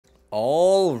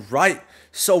All right.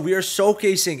 So we are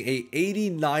showcasing a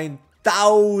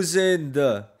 89,000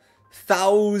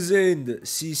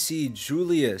 CC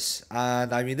Julius.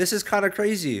 And I mean, this is kind of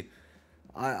crazy.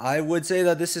 I would say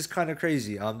that this is kind of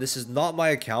crazy. This is not my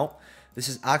account. This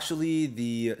is actually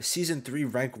the Season 3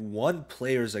 Rank 1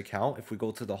 player's account. If we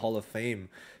go to the Hall of Fame,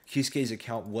 Kisuke's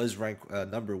account was rank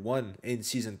number 1 in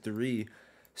Season 3.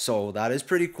 So that is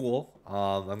pretty cool.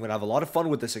 I'm going to have a lot of fun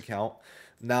with this account.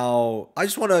 Now, I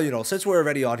just want to, since we're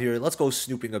already on here, let's go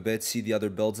snooping a bit, see the other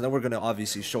builds, and then we're going to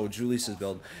obviously show Julius's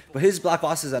build. But his Black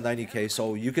Boss is at 90k,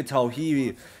 so you could tell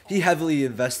he heavily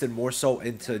invested more so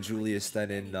into Julius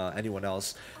than in anyone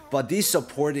else. But these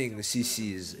supporting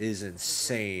CCs is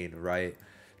insane, right?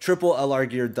 Triple LR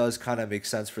gear does kind of make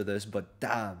sense for this, but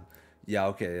damn. Yeah,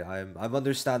 okay, I'm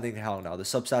understanding how now. The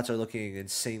substats are looking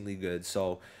insanely good,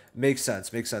 so makes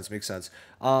sense.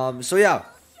 So yeah.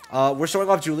 We're showing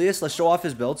off Julius. Let's show off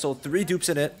his build. So 3 dupes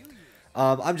in it.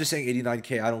 I'm just saying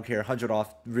 89k. I don't care. 100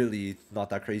 off. Really not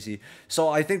that crazy. So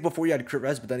I think before he had crit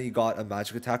res, but then he got a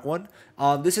magic attack one.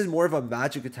 This is more of a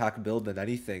magic attack build than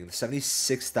anything.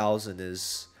 76,000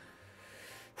 is...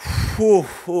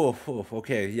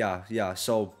 Okay, yeah.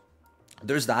 So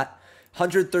there's that.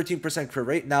 113% crit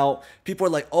rate. Now, people are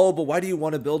like, oh, but why do you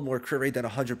want to build more crit rate than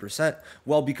 100%?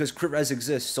 Well, because crit res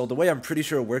exists. So the way I'm pretty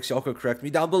sure it works, y'all could correct me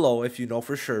down below if you know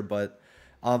for sure, but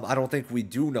I don't think we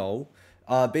do know.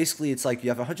 Basically, it's like you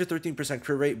have 113%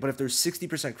 crit rate, but if there's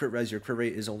 60% crit res, your crit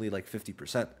rate is only like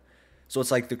 50%. So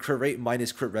it's like the crit rate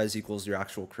minus crit res equals your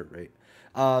actual crit rate.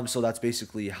 So that's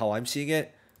basically how I'm seeing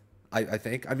it. I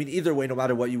think. I mean, either way, no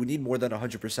matter what, you would need more than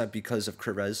 100% because of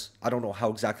crit res. I don't know how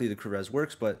exactly the crit res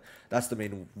works, but that's the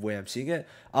main way I'm seeing it.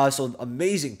 So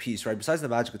amazing piece, right? Besides the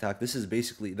magic attack, this is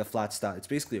basically the flat stat. It's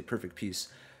basically a perfect piece.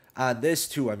 And this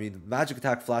too, I mean, magic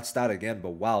attack, flat stat again,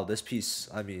 but wow, this piece,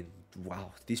 I mean,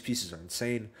 wow, these pieces are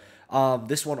insane.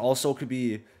 This one also could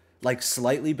be like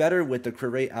slightly better with the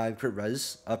crit rate and crit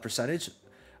res percentage.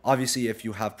 Obviously, if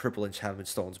you have purple enchantment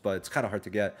stones, but it's kind of hard to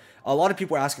get. A lot of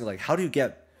people are asking, like, how do you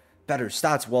get better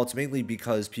stats? Well, it's mainly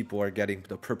because people are getting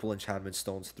the purple enchantment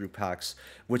stones through packs,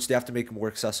 which they have to make more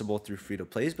accessible through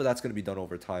free-to-plays, but that's going to be done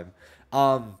over time.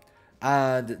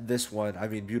 And this one, I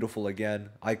mean, beautiful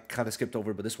again. I kind of skipped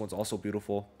over, but this one's also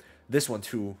beautiful. This one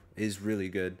too is really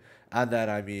good. And then,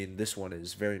 I mean, this one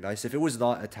is very nice. If it was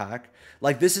not attack,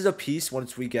 like, this is a piece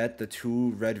once we get the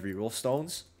 2 red reroll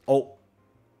stones. Oh,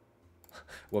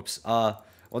 whoops.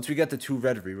 Once we get the 2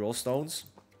 red reroll stones,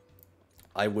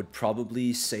 I would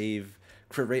probably save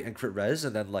crit rate and crit res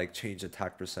and then like change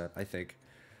attack percent. I think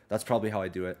that's probably how I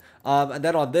do it. And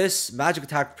then on this, magic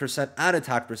attack percent and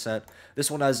attack percent.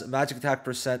 This one has magic attack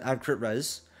percent and crit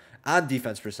res and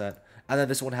defense percent. And then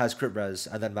this one has crit res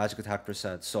and then magic attack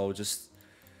percent. So just,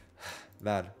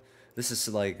 man, this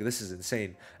is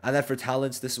insane. And then for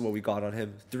talents, this is what we got on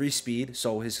him. 3 speed,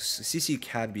 so his CC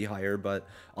can be higher, but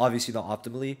obviously not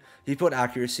optimally. He put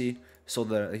accuracy, so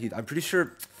I'm pretty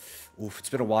sure... Oof, it's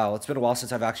been a while. It's been a while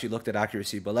since I've actually looked at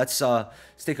accuracy, but let's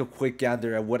take a quick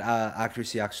gander at what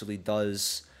accuracy actually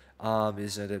does.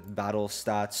 Is it in battle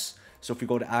stats? So if we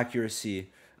go to accuracy,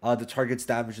 the target's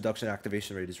damage reduction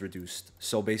activation rate is reduced.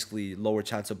 So basically lower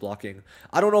chance of blocking.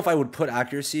 I don't know if I would put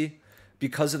accuracy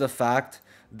because of the fact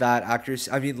that accuracy,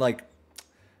 I mean, like,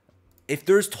 if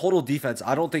there's total defense,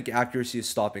 I don't think accuracy is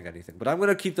stopping anything. But I'm going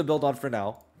to keep the build on for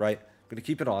now, right? I'm going to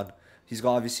keep it on. He's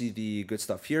got obviously the good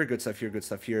stuff here, good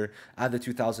stuff here, and the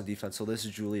 2,000 defense. So this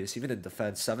is Julius. Even in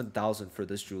defense, 7,000 for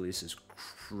this Julius is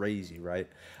crazy, right?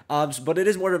 But it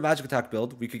is more of a magic attack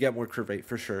build. We could get more crit rate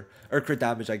for sure. Or crit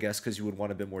damage, I guess, because you would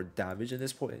want a bit more damage in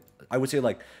this point. I would say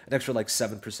like an extra like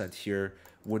 7% here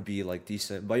would be like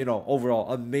decent. But, you know,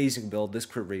 overall, amazing build. This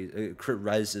crit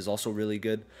res is also really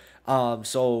good.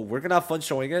 So we're going to have fun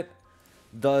showing it.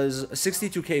 Does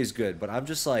 62k is good, but I'm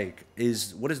just like,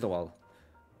 what is Noelle?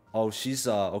 Oh, she's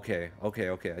okay.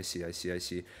 I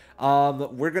see.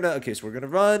 We're gonna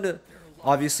run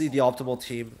obviously the optimal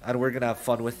team, and we're gonna have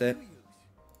fun with it.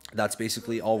 That's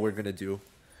basically all we're gonna do.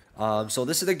 So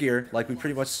this is the gear, like we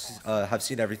pretty much have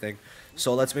seen everything.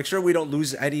 So let's make sure we don't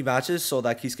lose any matches so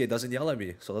that Kisuke doesn't yell at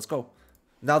me. So let's go.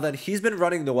 Now then, he's been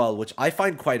running Noelle, which I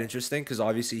find quite interesting because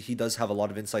obviously he does have a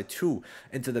lot of insight too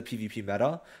into the PvP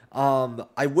meta.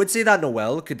 I would say that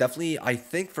Noelle could definitely, I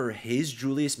think for his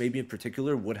Julius maybe in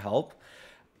particular, would help.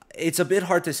 It's a bit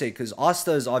hard to say because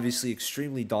Asta is obviously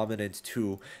extremely dominant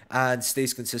too and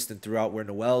stays consistent throughout, where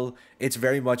Noelle, it's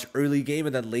very much early game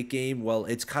and then late game, well,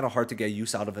 it's kind of hard to get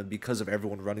use out of him because of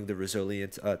everyone running the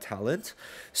resilient talent.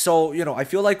 So, you know, I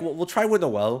feel like we'll try with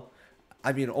Noelle.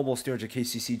 I mean, almost 300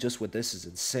 KCC just with this is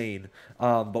insane.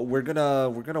 But we're gonna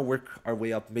work our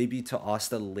way up maybe to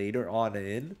Asta later on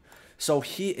in. So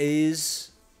he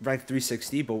is ranked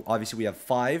 360, but obviously we have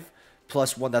 5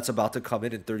 plus one that's about to come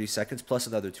in 30 seconds plus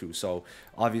another 2. So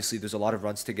obviously there's a lot of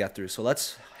runs to get through. So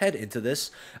let's head into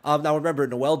this. Now remember,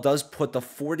 Noelle does put the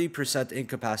 40%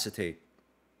 incapacitate.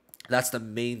 That's the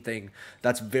main thing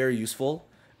that's very useful.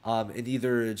 In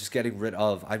either just getting rid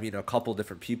of, I mean, a couple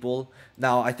different people.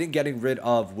 Now, I think getting rid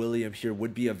of William here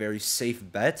would be a very safe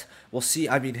bet. We'll see.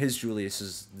 I mean, his Julius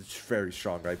is very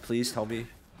strong, right? Please tell me.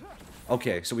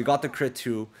 Okay, so we got the crit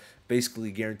too.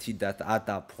 Basically guaranteed death at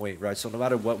that point, right? So no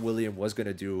matter what William was going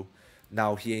to do,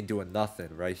 now he ain't doing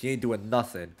nothing, right? He ain't doing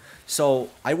nothing. So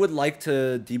I would like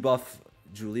to debuff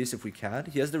Julius if we can.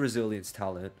 He has the resilience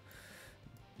talent,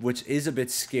 which is a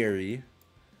bit scary,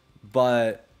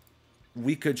 but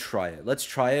we could try it. Let's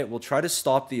try it. We'll try to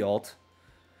stop the ult.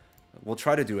 We'll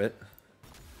try to do it.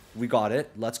 We got it.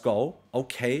 Let's go.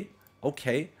 Okay.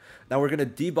 Okay. Now we're going to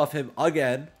debuff him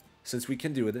again, since we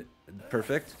can do it.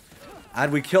 Perfect.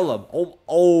 And we kill him. Oh.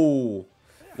 Oh.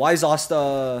 Why is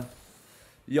Asta...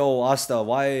 Yo, Asta,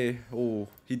 why... Oh,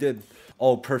 he did...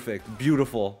 Oh, perfect.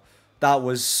 Beautiful. That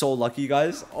was so lucky,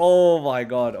 guys. Oh my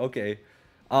god. Okay.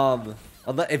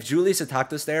 If Julius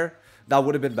attacked us there, that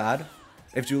would have been bad.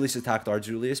 If Julius attacked our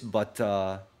Julius, but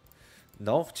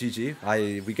no,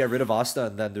 GG. We get rid of Asta,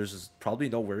 and then there's probably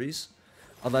no worries.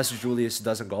 Unless Julius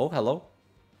doesn't go. Hello?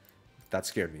 That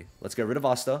scared me. Let's get rid of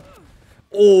Asta.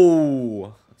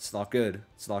 Oh! It's not good.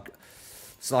 It's not good.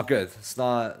 It's not good. It's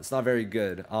not very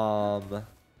good.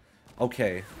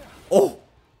 Okay. Oh!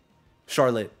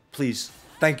 Charlotte, please.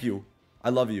 Thank you. I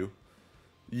love you.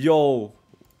 Yo.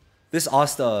 This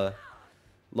Asta,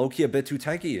 low-key a bit too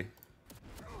tanky.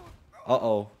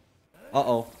 Uh-oh.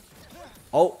 Uh-oh.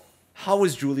 Oh, how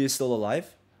is Julius still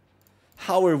alive?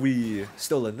 How are we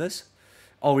still in this?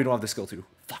 Oh, we don't have the skill too.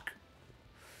 Fuck.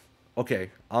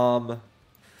 Okay.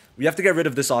 We have to get rid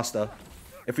of this Asta.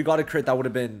 If we got a crit, that would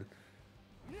have been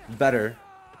better.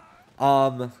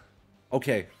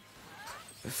 Okay.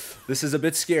 This is a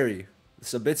bit scary. This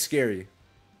is a bit scary.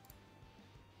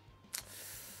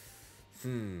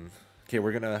 Okay,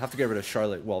 we're gonna have to get rid of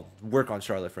Charlotte. Well, work on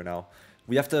Charlotte for now.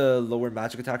 We have to lower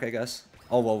magic attack, I guess.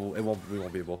 Oh, well, we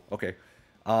won't be able. Okay.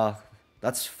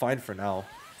 That's fine for now.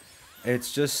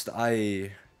 It's just,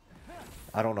 I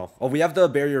don't know. Oh, we have the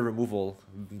barrier removal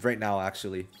right now,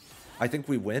 actually. I think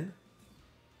we win.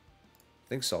 I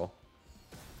think so.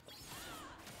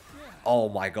 Oh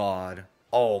my god.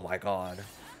 Oh my god.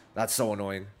 That's so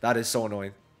annoying. That is so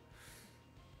annoying.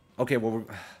 Okay, well, we're...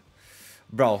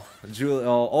 Bro, Julius...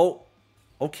 Oh,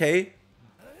 okay.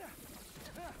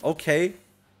 Okay.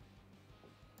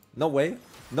 No way.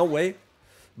 No way.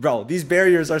 Bro, these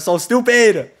barriers are so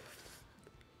stupid.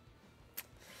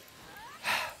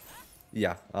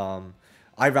 Yeah.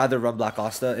 I'd rather run Black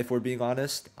Asta, if we're being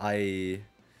honest. I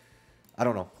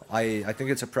don't know. I think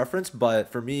it's a preference,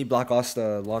 but for me, Black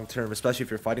Asta long term, especially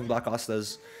if you're fighting Black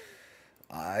Astas,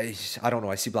 I don't know.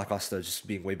 I see Black Asta just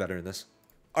being way better in this.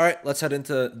 All right, let's head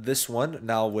into this one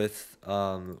now with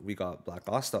we got Black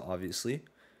Asta, obviously.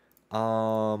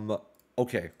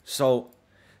 Okay, so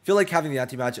I feel like having the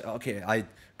anti-magic. Okay,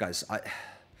 guys,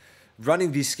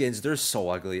 running these skins, they're so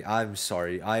ugly. I'm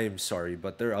sorry,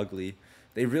 but they're ugly.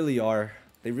 They really are.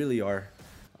 They really are.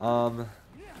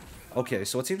 Okay,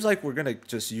 so it seems like we're gonna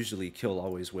just usually kill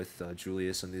always with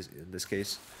Julius in this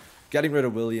case. Getting rid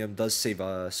of William does save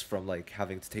us from like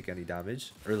having to take any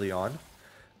damage early on.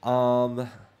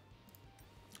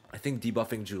 I think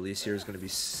debuffing Julius here is gonna be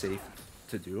safe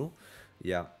to do.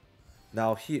 Yeah.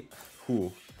 Now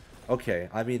okay,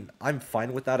 I mean, I'm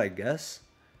fine with that, I guess.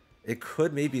 It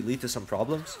could maybe lead to some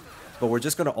problems, but we're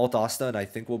just gonna ult Asta and I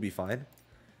think we'll be fine.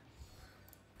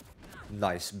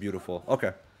 Nice, beautiful.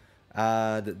 Okay.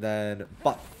 And then,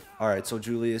 alright, so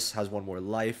Julius has one more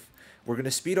life. We're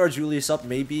gonna speed our Julius up,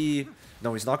 maybe...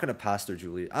 No, he's not gonna pass their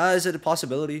Julius. Is it a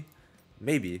possibility?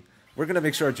 Maybe. We're gonna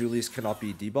make sure our Julius cannot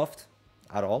be debuffed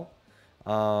at all.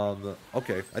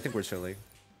 Okay, I think we're chilling.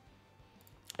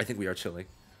 I think we are chilling.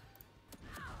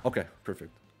 Okay,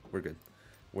 perfect. We're good.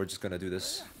 We're just gonna do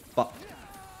this. But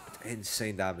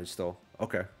insane damage though.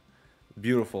 Okay.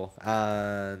 Beautiful.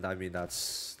 And I mean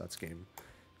that's game.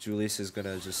 Julius is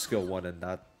gonna just skill 1 and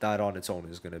that on its own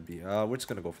is gonna be we're just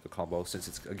gonna go for the combo since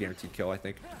it's a guaranteed kill, I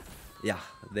think. Yeah,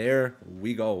 there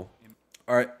we go.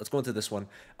 Alright, let's go into this one.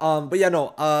 But yeah,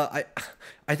 no, I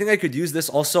think I could use this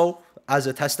also as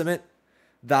a testament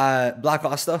that Black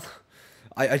Asta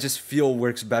I just feel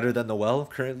works better than Noelle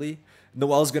currently.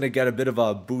 Noelle's gonna get a bit of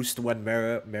a boost when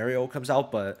Mario comes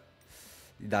out, but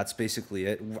That's basically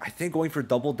it. I think going for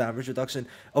double damage reduction.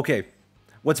 Okay,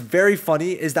 what's very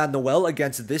funny is that Noelle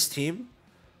against this team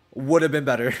would have been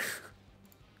better.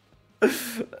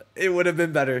 It would have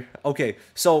been better. Okay,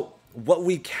 so what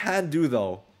we can do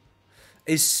though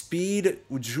is speed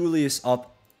Julius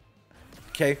up.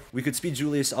 Okay, we could speed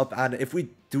Julius up, and if we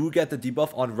do get the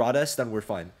debuff on Rhodes, then we're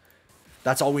fine.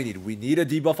 That's all we need. We need a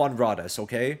debuff on Rhodes,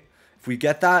 okay? If we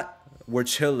get that, we're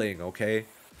chilling, okay?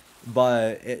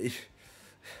 But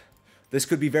this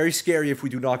could be very scary if we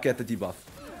do not get the debuff.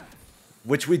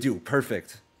 Which we do.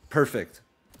 Perfect. Perfect.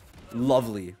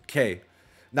 Lovely. Okay.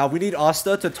 Now we need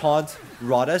Asta to taunt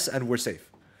Rhodes, and we're safe.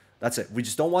 That's it. We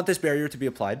just don't want this barrier to be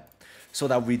applied so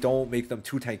that we don't make them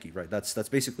too tanky, right? That's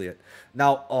basically it.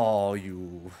 Now, oh,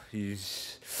 you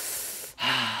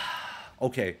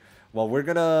okay. Well, we're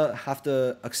gonna have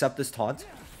to accept this taunt.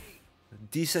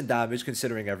 Decent damage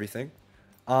considering everything.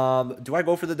 Do I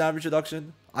go for the damage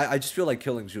reduction? I just feel like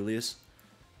killing Julius.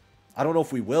 I don't know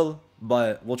if we will,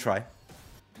 but we'll try.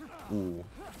 Ooh.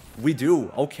 We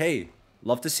do. Okay.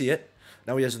 Love to see it.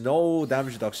 Now he has no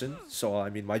damage reduction, so I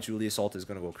mean my Julius ult is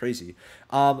gonna go crazy.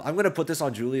 I'm gonna put this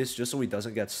on Julius just so he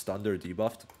doesn't get stunned or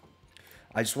debuffed.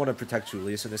 I just want to protect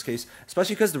Julius in this case,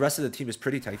 especially because the rest of the team is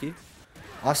pretty tanky.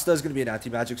 Asta is gonna be an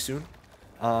anti-magic soon.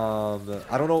 I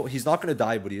don't know. He's not gonna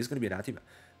die, but he is gonna be an anti-magic.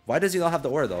 Why does he not have the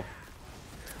aura though,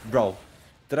 bro?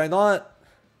 Did I not?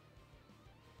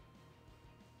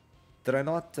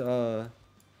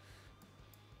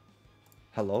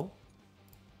 Hello?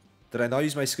 Did I not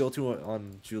use my skill 2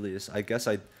 on Julius? I guess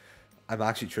I'm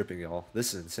actually tripping, y'all.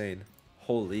 This is insane.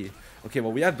 Holy. Okay,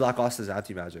 well, we have Black Asta's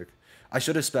anti-magic. I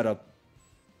should have sped up.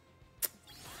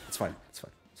 It's fine. It's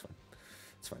fine. It's fine.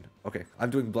 It's fine. Okay, I'm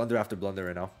doing blunder after blunder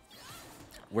right now.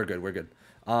 We're good. We're good.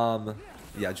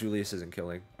 Yeah, Julius isn't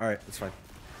killing. Alright, it's fine.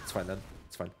 It's fine then.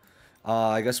 It's fine.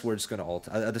 I guess we're just gonna ult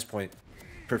at this point.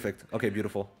 Perfect. Okay,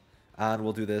 beautiful. And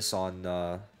we'll do this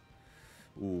on...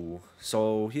 Ooh,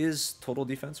 so he is total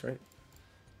defense, right?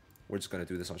 We're just gonna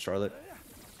do this on Charlotte.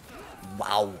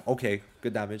 Wow, okay,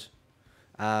 good damage.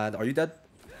 And are you dead?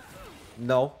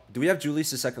 No. Do we have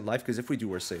Julius' second life? Because if we do,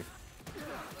 we're safe.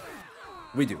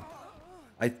 We do.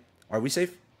 Are we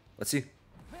safe? Let's see.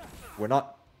 We're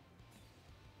not.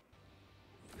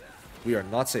 We are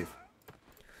not safe.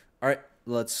 Alright,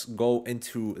 let's go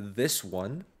into this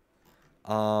one.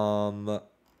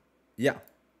 Yeah.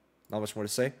 Not much more to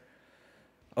say.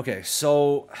 Okay,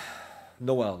 so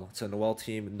Noelle. It's a Noelle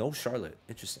team. No Charlotte.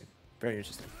 Interesting. Very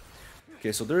interesting.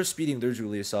 Okay, so they're speeding their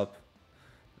Julius up.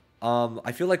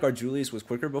 I feel like our Julius was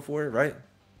quicker before, right?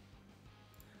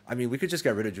 I mean, we could just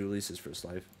get rid of Julius's first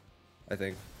life. I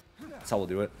think. That's how we'll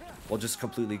do it. We'll just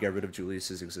completely get rid of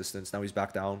Julius's existence. Now he's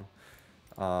back down.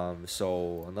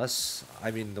 So unless...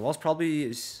 I mean, Noelle's probably...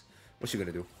 What's she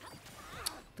gonna do?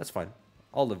 That's fine.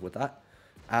 I'll live with that.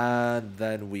 And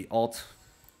then we ult...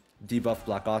 debuff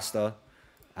Black Asta,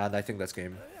 and I think that's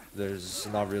game. There's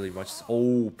not really much.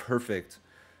 Oh, perfect.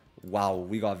 Wow,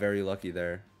 we got very lucky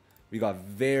there. We got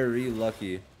very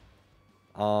lucky.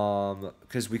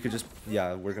 Because we could just,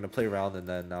 yeah, we're gonna play around, and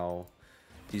then now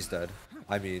he's dead.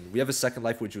 I mean, we have a second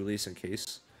life with Julius in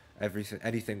case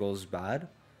anything goes bad,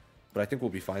 but I think we'll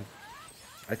be fine.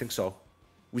 I think so.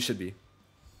 We should be.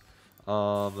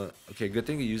 Okay, good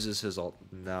thing he uses his ult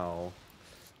now.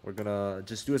 We're gonna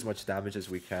just do as much damage as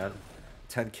we can.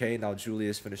 10k, now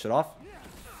Julius finish it off.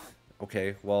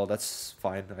 Okay, well, that's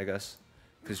fine, I guess.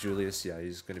 Because Julius, yeah,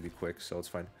 he's gonna be quick, so it's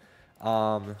fine.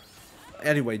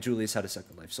 Anyway, Julius had a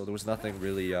second life, so there was nothing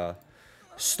really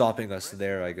stopping us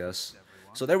there, I guess.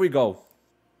 So there we go.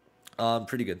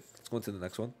 Pretty good. Let's go into the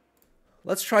next one.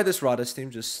 Let's try this Rhodes team,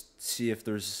 just see if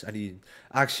there's any...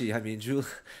 Actually, I mean,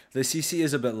 the CC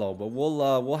is a bit low, but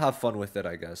we'll have fun with it,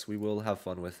 I guess. We will have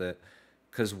fun with it.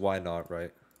 Because why not,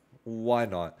 right? Why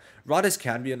not? Rhodes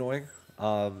can be annoying.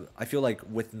 I feel like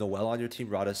with Noelle on your team,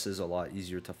 Rhodes is a lot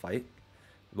easier to fight.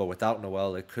 But without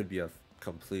Noelle, it could be a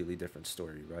completely different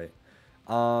story, right?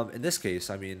 In this case,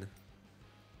 I mean...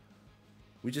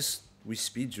 We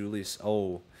speed Julius.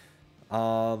 Oh.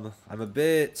 I'm a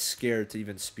bit scared to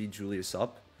even speed Julius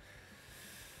up.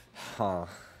 Huh.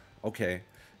 Okay.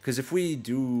 Because if we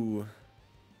do...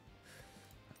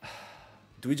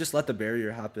 Do we just let the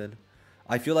barrier happen?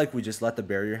 I feel like we just let the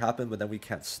barrier happen, but then we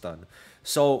can't stun.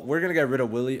 So we're going to get rid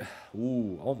of Willy.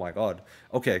 Ooh, oh my god.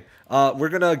 Okay, we're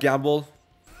going to gamble.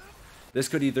 This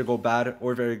could either go bad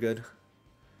or very good.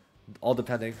 All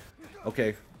depending.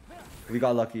 Okay, we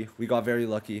got lucky. We got very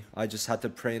lucky. I just had to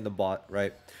pray in the bot,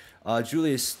 right?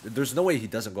 Julius, there's no way he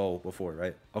doesn't go before,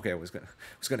 right? Okay, I was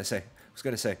gonna say.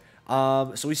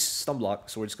 So we stun block,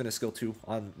 so we're just going to skill 2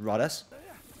 on Rhodes.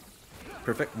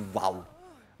 Perfect. Wow.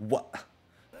 What?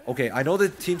 Okay, I know the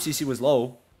team CC was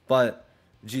low, but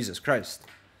Jesus Christ.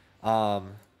 That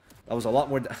was a lot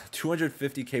more.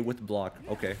 250k with block.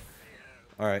 Okay.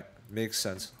 All right. Makes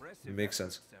sense. Makes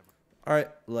sense. All right.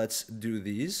 Let's do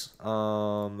these.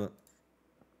 I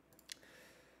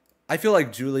feel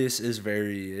like Julius is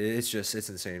very. It's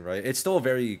insane, right? It's still a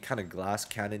very kind of glass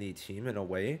cannon-y team in a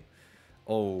way.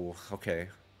 Oh, okay.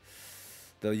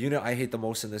 The unit I hate the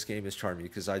most in this game is Charmy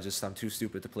because I'm too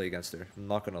stupid to play against her. I'm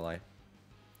not gonna lie.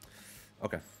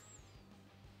 Okay.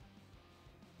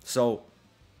 So,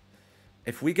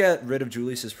 if we get rid of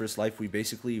Julius's first life, we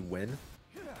basically win.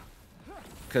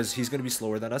 Because he's going to be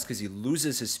slower than us because he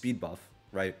loses his speed buff,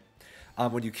 right?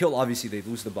 When you kill, obviously, they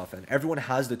lose the buff. And everyone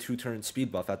has the 2-turn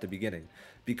speed buff at the beginning.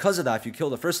 Because of that, if you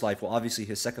kill the first life, well, obviously,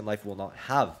 his second life will not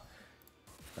have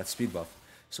that speed buff.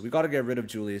 So we got to get rid of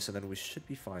Julius, and then we should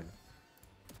be fine.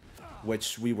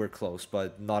 Which we were close,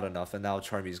 but not enough. And now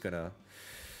Charmy's going to...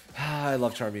 I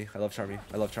love Charmy. I love Charmy.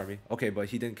 I love Charmy. Okay, but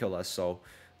he didn't kill us, so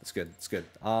that's good. It's good.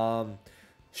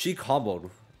 She comboed.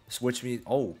 Switch me.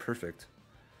 Oh, perfect.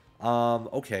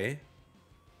 Okay.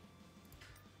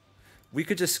 We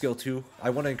could just skill 2. I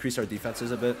want to increase our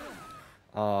defenses a bit.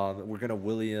 We're going to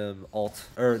William alt.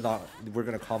 Or not. We're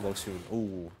going to combo soon.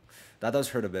 Ooh. That does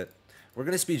hurt a bit. We're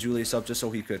going to speed Julius up just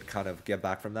so he could kind of get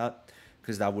back from that.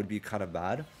 Because that would be kind of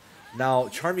bad. Now,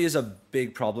 Charmy is a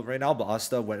big problem right now. But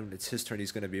Asta, when it's his turn,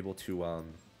 he's going to be able to...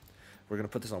 we're going to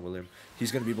put this on William.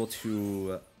 He's going to be able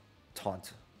to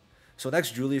taunt. So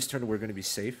next Julius' turn, we're going to be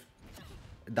safe.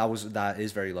 That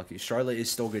is very lucky. Charlotte is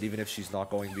still good even if she's not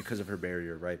going because of her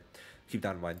barrier, right? Keep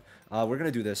that in mind. We're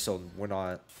gonna do this so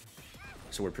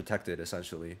we're protected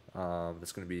essentially.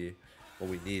 That's gonna be what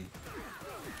we need.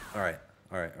 Alright.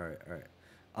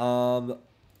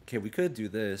 Okay, we could do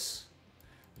this,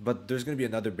 but there's gonna be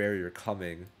another barrier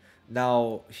coming.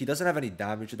 Now, he doesn't have any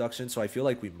damage reduction, so I feel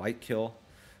like we might kill,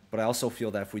 but I also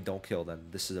feel that if we don't kill, then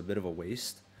this is a bit of a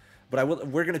waste. But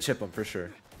we're gonna chip him for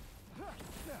sure.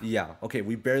 Yeah, okay,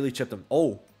 we barely chipped him.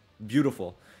 Oh,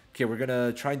 beautiful. Okay, we're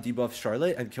gonna try and debuff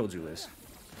Charlotte and kill Julius.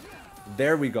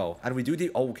 There we go. And we do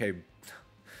oh, okay.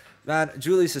 Man,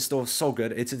 Julius is still so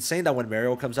good. It's insane that when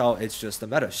Mario comes out, it's just the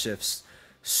meta shifts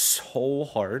so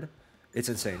hard. It's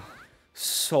insane.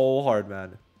 So hard,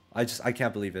 man. I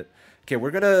can't believe it. Okay, we're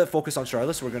gonna focus on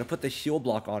Charlotte, so we're gonna put the heal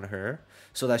block on her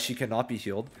so that she cannot be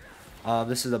healed.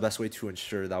 This is the best way to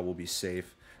ensure that we'll be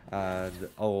safe. And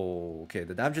oh, okay,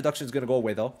 the damage reduction is gonna go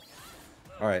away though.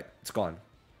 All right, it's gone.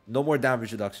 No more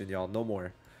damage reduction, y'all. No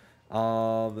more.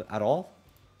 At all?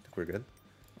 I think we're good.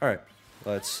 All right,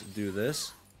 let's do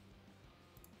this.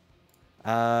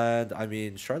 And I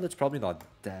mean, Charlotte's probably not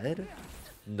dead.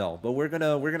 No, but we're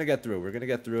gonna get through. We're gonna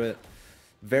get through it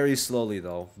very slowly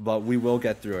though, but we will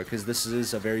get through it because this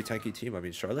is a very tanky team. I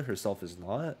mean, Charlotte herself is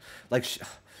not like,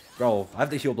 bro. I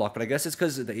have the heal block, but I guess it's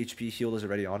because the HP heal is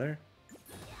already on her.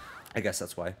 I guess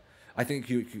that's why. I think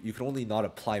you can only not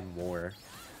apply more.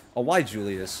 Oh, why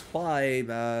Julius? Why,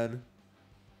 man?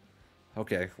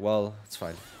 Okay, well, it's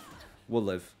fine. We'll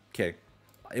live. Okay.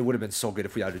 It would have been so good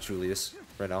if we added Julius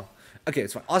right now. Okay,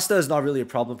 it's fine. Asta is not really a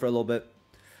problem for a little bit.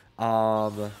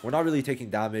 We're not really taking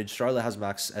damage. Charlotte has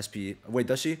max SP. Wait,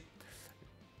 does she?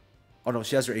 Oh, no,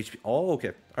 she has her HP. Oh,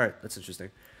 okay. All right, that's interesting.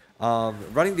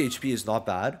 Running the HP is not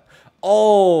bad.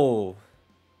 Oh!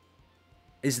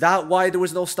 Is that why there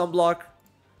was no stun block?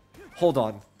 Hold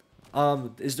on.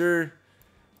 Is there...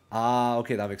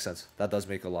 okay, that makes sense. That does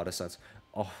make a lot of sense.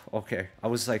 Oh, okay. I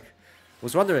was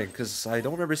wondering, because I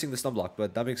don't remember seeing the stun block,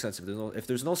 but that makes sense. If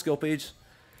there's no skill page,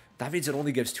 that means it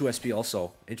only gives 2 SP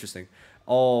also. Interesting.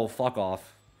 Oh, fuck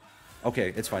off.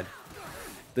 Okay, it's fine.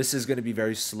 This is going to be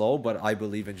very slow, but I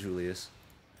believe in Julius.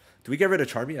 Do we get rid of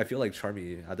Charmy? I feel like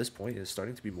Charmy, at this point, is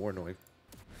starting to be more annoying.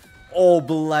 Oh,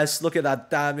 bless. Look at that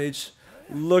damage.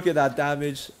 Look at that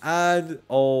damage. And,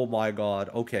 oh my god.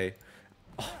 Okay.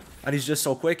 Oh, and he's just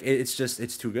so quick. It's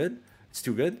too good. It's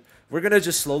too good. We're going to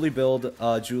just slowly build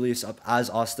Julius up as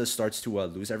Asta starts to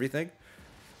lose everything.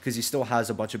 Because he still has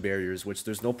a bunch of barriers, which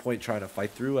there's no point trying to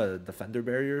fight through a defender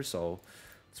barrier. So,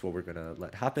 that's what we're going to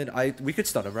let happen. We could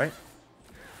stun him, right?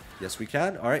 Yes, we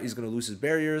can. Alright, he's going to lose his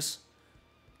barriers.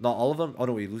 Not all of them. Oh,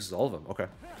 no, he loses all of them. Okay.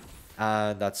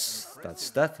 And that's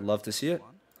death. Love to see it.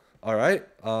 Alright,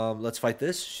 let's fight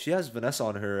this. She has Vanessa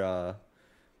on her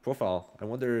profile. I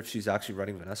wonder if she's actually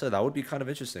running Vanessa. That would be kind of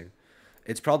interesting.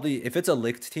 It's probably, if it's a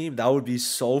licked team, that would be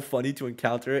so funny to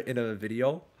encounter it in a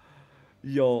video.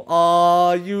 Yo,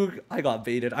 I got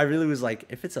baited. I really was like,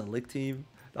 if it's a licked team,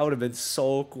 that would have been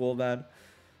so cool, man.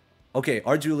 Okay,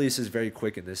 our Julius is very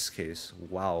quick in this case.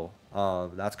 Wow,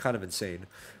 that's kind of insane.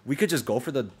 We could just go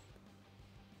for the...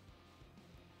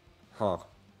 Huh.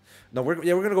 No, we're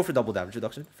gonna go for double damage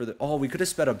reduction for the. Oh, we could have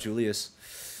sped up Julius.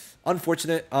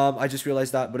 Unfortunate. I just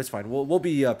realized that, but it's fine. We'll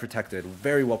be protected,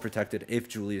 very well protected if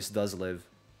Julius does live,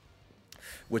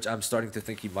 which I'm starting to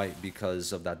think he might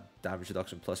because of that damage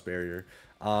reduction plus barrier.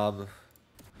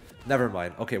 Never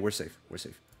mind. Okay, we're safe. We're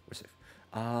safe. We're safe.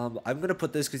 I'm gonna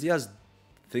put this because he has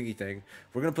thingy thing.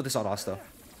 We're gonna put this on Asta,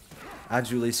 and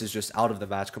Julius is just out of the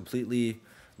match completely.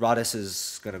 Radis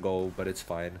is gonna go, but it's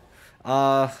fine.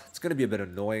 It's gonna be a bit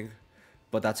annoying,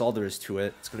 but that's all there is to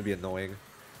it. It's gonna be annoying.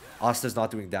 Asta's not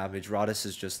doing damage. Radis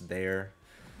is just there.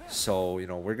 So, you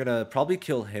know, we're gonna probably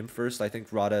kill him first. I think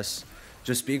Radis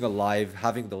just being alive,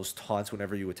 having those taunts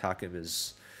whenever you attack him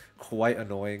is quite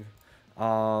annoying.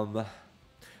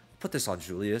 Put this on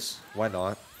Julius. Why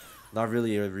not? Not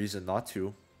really a reason not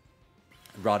to.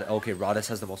 Okay, Radis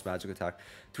has the most magic attack.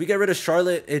 Do we get rid of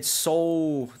Charlotte? It's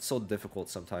so difficult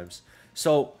sometimes.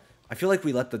 So, I feel like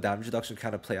we let the damage reduction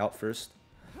kind of play out first.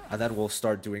 And then we'll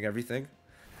start doing everything.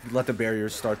 Let the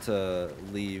barriers start to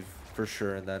leave for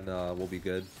sure, and then we'll be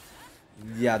good.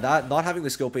 Yeah, that not having the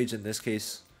skill page in this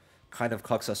case kind of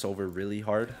cucks us over really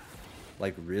hard.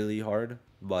 Like, really hard.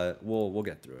 But we'll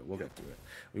get through it. We'll get through it.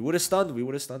 We would have stunned. We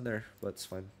would have stunned there, but it's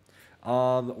fine.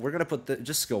 We're gonna put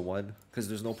just skill 1 because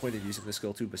there's no point in using the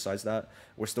skill 2. Besides that,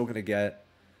 we're still gonna get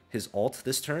his ult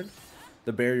this turn.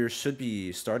 The barrier should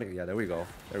be starting. Yeah, there we go.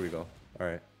 There we go. All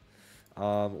right.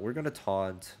 We're gonna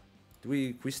taunt. Can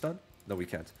we stun? No, we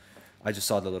can't. I just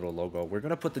saw the little logo. We're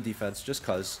gonna put the defense just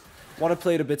cause. Want to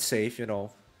play it a bit safe, you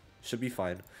know. Should be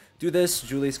fine. Do this.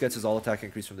 Julius gets his all attack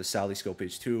increase from the Sally skill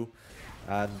page 2,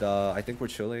 and I think we're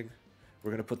chilling.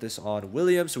 We're gonna put this on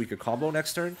William so we could combo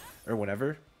next turn or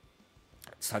whenever.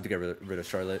 It's time to get rid of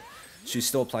Charlotte. She's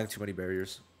still applying too many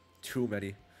barriers. Too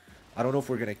many. I don't know if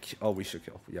we're going to... Oh, we should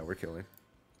kill. Yeah, we're killing.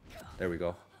 There we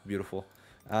go. Beautiful.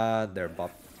 And there,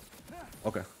 bop.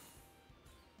 Okay.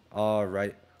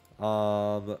 Alright.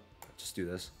 Just do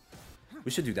this.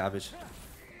 We should do damage.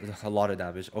 A lot of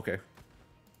damage. Okay.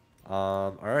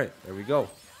 Alright. There we go.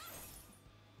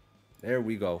 There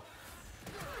we go.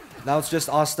 Now it's just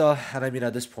Asta. And I mean,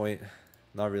 at this point,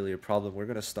 not really a problem. We're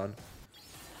going to stun.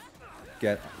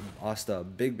 Get Asta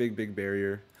big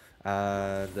barrier,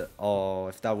 and oh,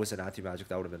 if that was an anti-magic,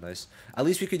 that would have been nice. At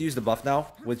least we could use the buff now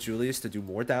with Julius to do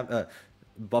more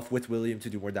buff with William to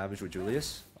do more damage with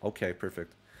Julius. Okay,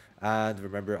 perfect. And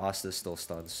remember, Asta still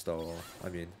stuns, so I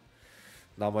mean,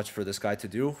 not much for this guy to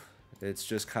do. It's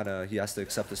just kind of he has to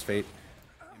accept his fate.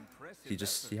 He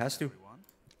has to.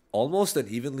 Almost an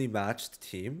evenly matched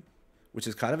team, which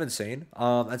is kind of insane.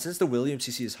 And since the William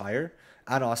CC is higher.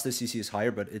 And Asta's CC is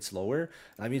higher, but it's lower.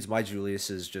 That means my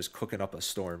Julius is just cooking up a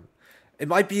storm. It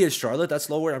might be a Charlotte that's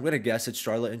lower. I'm going to guess it's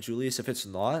Charlotte and Julius. If it's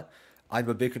not, I'm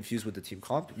a bit confused with the team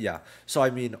comp. Yeah. So,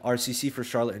 I mean, our CC for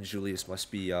Charlotte and Julius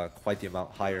must be quite the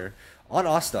amount higher. On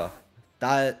Asta,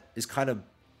 that is kind of...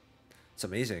 It's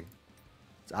amazing.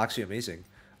 It's actually amazing.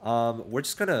 We're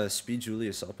just going to speed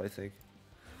Julius up, I think.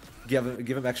 Give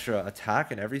him extra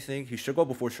attack and everything. He should go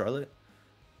before Charlotte.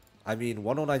 I mean,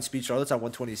 109 speed. Charlotte's at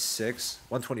 126.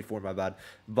 124, my bad.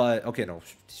 But, okay, no.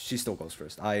 She still goes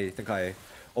first. I think I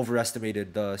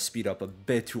overestimated the speed up a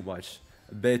bit too much.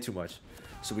 A bit too much.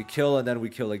 So we kill and then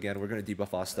we kill again. We're going to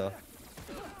debuff Asta.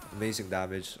 Amazing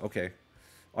damage. Okay.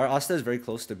 Our Asta is very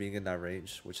close to being in that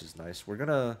range, which is nice. We're going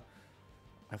to...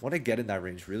 I want to get in that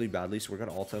range really badly, so we're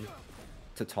going to ult him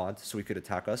to taunt so he could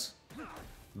attack us.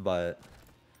 But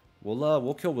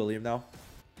we'll kill William now.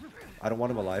 I don't want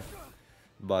him alive.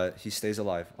 But he stays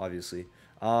alive, obviously.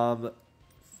 We'll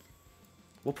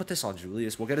put this on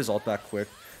Julius. We'll get his ult back quick.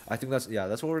 I think that's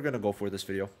what we're gonna go for this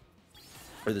video.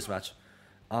 Or this match.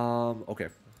 Okay.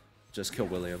 Just kill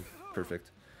William. Perfect.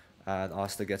 And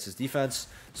Asta gets his defense.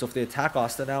 So if they attack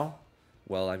Asta now,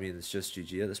 well, I mean, it's just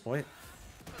GG at this point.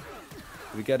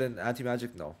 We get an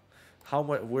anti-magic? No. How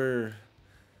much? We're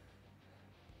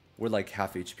like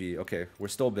half HP. Okay, we're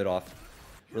still a bit off.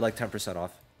 We're like 10%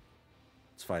 off.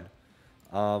 It's fine.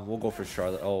 We'll go for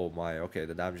Charlotte. Oh my, okay,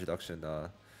 the damage reduction,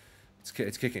 it's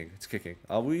kicking, it's kicking.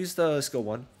 We'll use the skill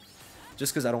 1,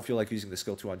 just because I don't feel like using the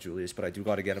skill 2 on Julius, but I do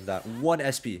gotta get him that 1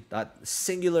 SP, that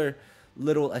singular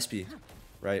little SP,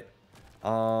 right?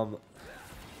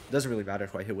 Doesn't really matter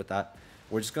if I hit with that.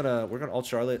 We're gonna ult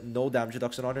Charlotte, no damage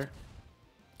reduction on her.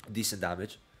 Decent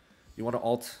damage. You wanna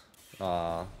ult,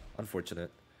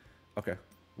 unfortunate. Okay,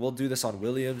 we'll do this on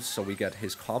Williams, so we get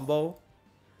his combo.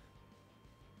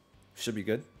 Should be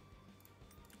good.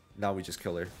 Now we just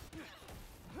kill her.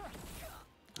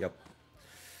 Yep.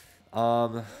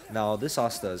 Now this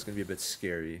Asta is gonna be a bit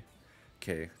scary.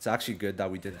 Okay, it's actually good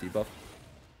that we didn't debuff.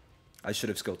 I should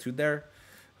have skill 2'd there.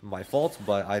 My fault,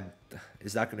 but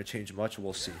is that gonna change much?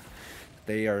 We'll see.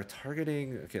 They are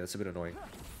targeting... Okay, that's a bit annoying.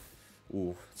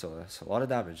 Ooh, so that's a lot of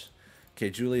damage. Okay,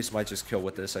 Julius might just kill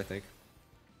with this, I think.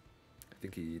 I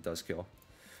think he does kill.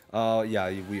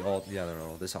 Yeah, we all... Yeah,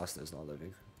 no, this Asta is not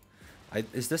living.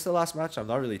 Is this the last match? I'm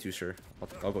not really too sure.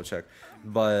 I'll go check.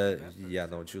 But, yeah,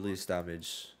 no, Julius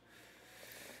damage.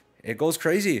 It goes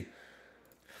crazy.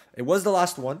 It was the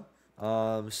last one.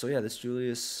 So, yeah, this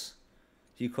Julius...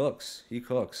 He cooks. He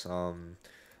cooks.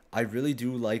 I really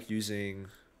do like using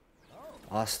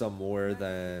Asta more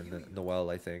than Noelle,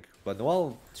 I think. But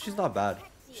Noelle, she's not bad.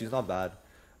 She's not bad.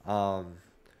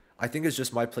 I think it's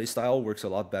just my playstyle works a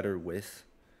lot better with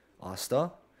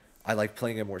Asta. I like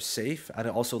playing it more safe, and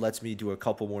it also lets me do a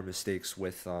couple more mistakes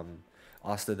with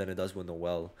Asta than it does with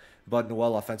Noelle. But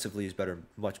Noelle offensively is better,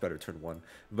 much better turn 1.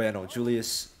 But yeah, no,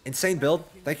 Julius, insane build.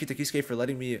 Thank you to Kisuke for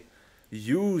letting me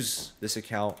use this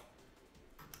account.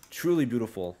 Truly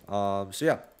beautiful. So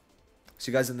yeah,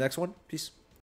 see you guys in the next one. Peace.